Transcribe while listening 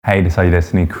Hey, Decide Your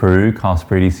Destiny crew, Carl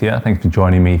Spreedy's here. Thanks for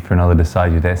joining me for another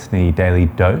Decide Your Destiny daily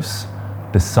dose.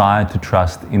 Decide to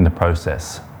trust in the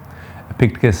process.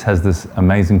 Epictetus has this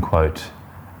amazing quote,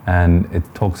 and it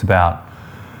talks about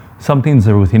some things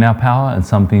are within our power and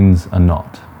some things are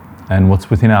not. And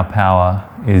what's within our power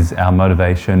is our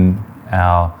motivation,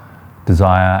 our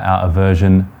desire, our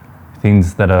aversion,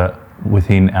 things that are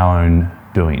within our own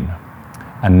doing.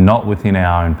 And not within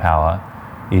our own power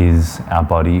is our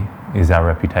body, is our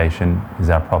reputation, is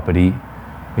our property,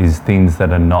 is things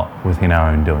that are not within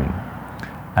our own doing.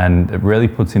 And it really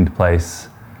puts into place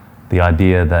the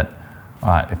idea that,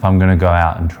 all right, if I'm going to go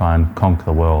out and try and conquer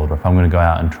the world, or if I'm going to go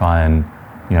out and try and,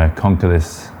 conquer the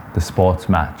sports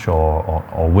match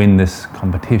or win this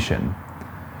competition,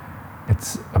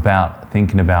 it's about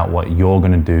thinking about what you're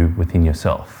going to do within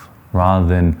yourself, rather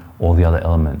than all the other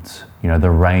elements. The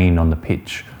rain on the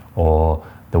pitch, or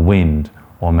the wind,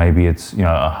 or maybe it's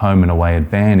a home and away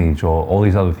advantage, or all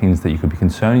these other things that you could be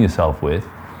concerning yourself with,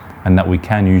 and that we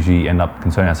can usually end up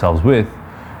concerning ourselves with,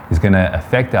 is going to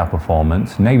affect our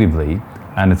performance negatively,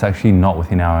 and it's actually not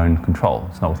within our own control.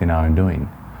 It's not within our own doing,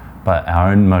 but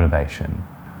our own motivation,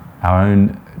 our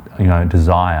own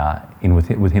desire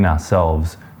within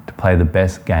ourselves to play the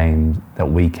best game that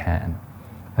we can.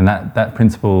 And that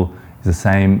principle is the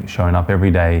same, showing up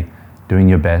every day, doing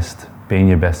your best, being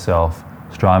your best self,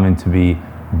 striving to be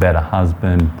a better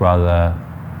husband, brother,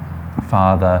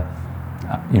 father,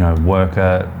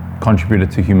 worker, contributor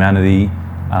to humanity,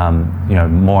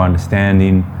 more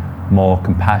understanding, more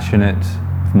compassionate,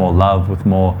 with more love, with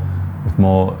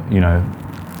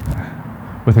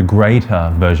a greater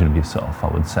version of yourself, I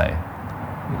would say.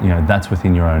 That's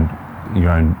within your own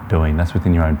doing, that's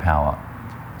within your own power.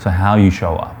 So how you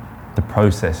show up, the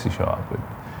process you show up with,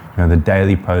 the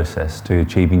daily process to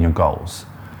achieving your goals.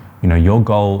 Your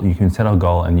goal, you can set a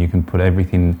goal and you can put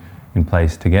everything in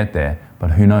place to get there, but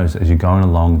who knows, as you're going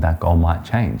along, that goal might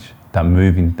change.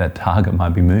 That target might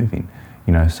be moving.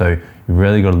 So you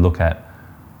really got to look at,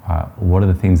 what are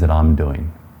the things that I'm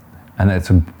doing? And it's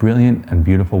a brilliant and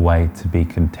beautiful way to be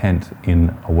content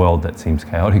in a world that seems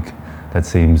chaotic, that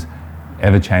seems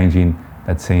ever-changing,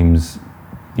 that seems,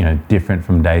 different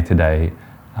from day to day.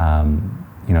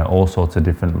 All sorts of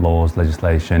different laws,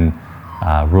 legislation,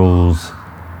 rules,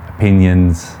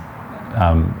 opinions,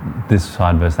 this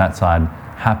side versus that side,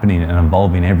 happening and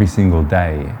evolving every single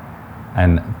day.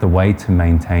 And the way to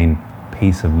maintain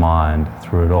peace of mind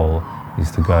through it all is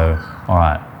to go, all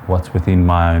right, what's within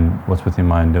my own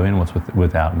doing, what's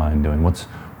without my own doing, what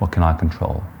can I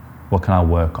control, what can I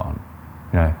work on,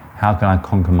 how can I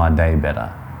conquer my day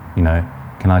better,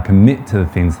 can I commit to the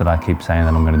things that I keep saying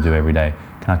that I'm going to do every day,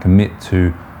 can I commit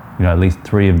to at least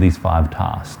 3 of these 5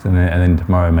 tasks, and then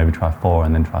tomorrow maybe try 4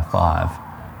 and then try 5.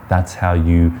 That's how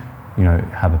you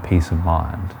have a peace of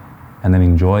mind, and then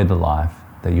enjoy the life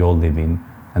that you're living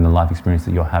and the life experience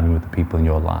that you're having with the people in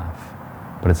your life.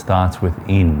 But it starts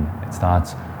within. It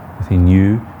starts within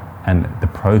you and the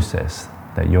process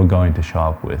that you're going to show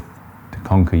up with to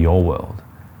conquer your world,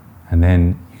 and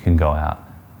then you can go out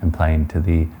and play into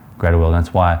the greater world. And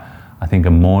that's why I think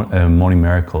a morning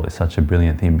miracle is such a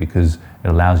brilliant thing, because it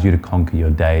allows you to conquer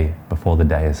your day before the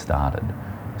day has started.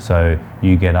 So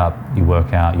you get up, you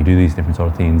work out, you do these different sort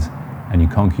of things, and you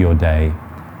conquer your day,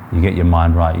 you get your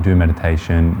mind right, you do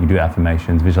meditation, you do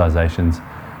affirmations, visualizations,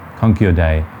 conquer your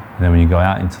day, and then when you go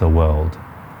out into the world,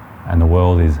 and the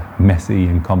world is messy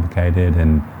and complicated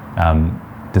and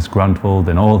disgruntled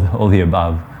and all the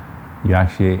above, you're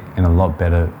actually in a lot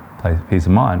better peace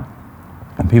of mind.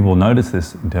 And people notice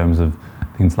this in terms of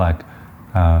things like,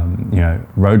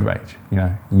 road rage.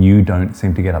 You don't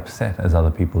seem to get upset as other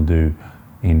people do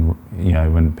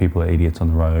when people are idiots on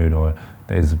the road, or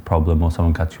there's a problem, or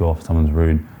someone cuts you off, someone's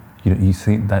rude. You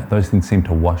see that those things seem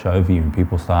to wash over you, and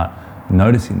people start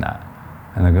noticing that.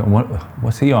 And they go,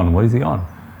 what's he on? What is he on?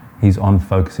 He's on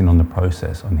focusing on the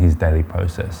process, on his daily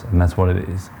process. And that's what it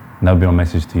is. And that'll be my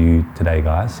message to you today,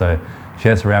 guys. So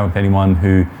share this around with anyone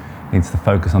who needs to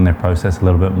focus on their process a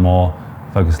little bit more,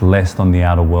 focus less on the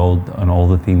outer world, on all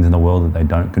the things in the world that they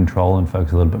don't control, and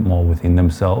focus a little bit more within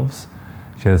themselves.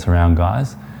 Share this around,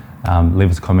 guys. Leave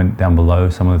us a comment down below,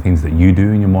 some of the things that you do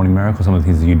in your morning miracle, some of the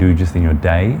things that you do just in your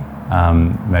day.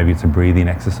 Maybe it's a breathing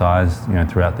exercise,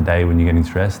 throughout the day when you're getting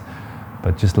stressed.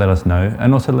 But just let us know,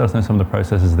 and also let us know some of the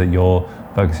processes that you're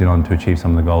focusing on to achieve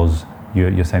some of the goals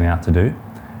you're setting out to do.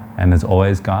 And as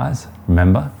always, guys,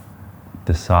 remember,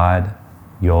 decide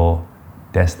your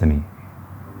destiny.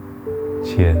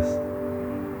 Cheers.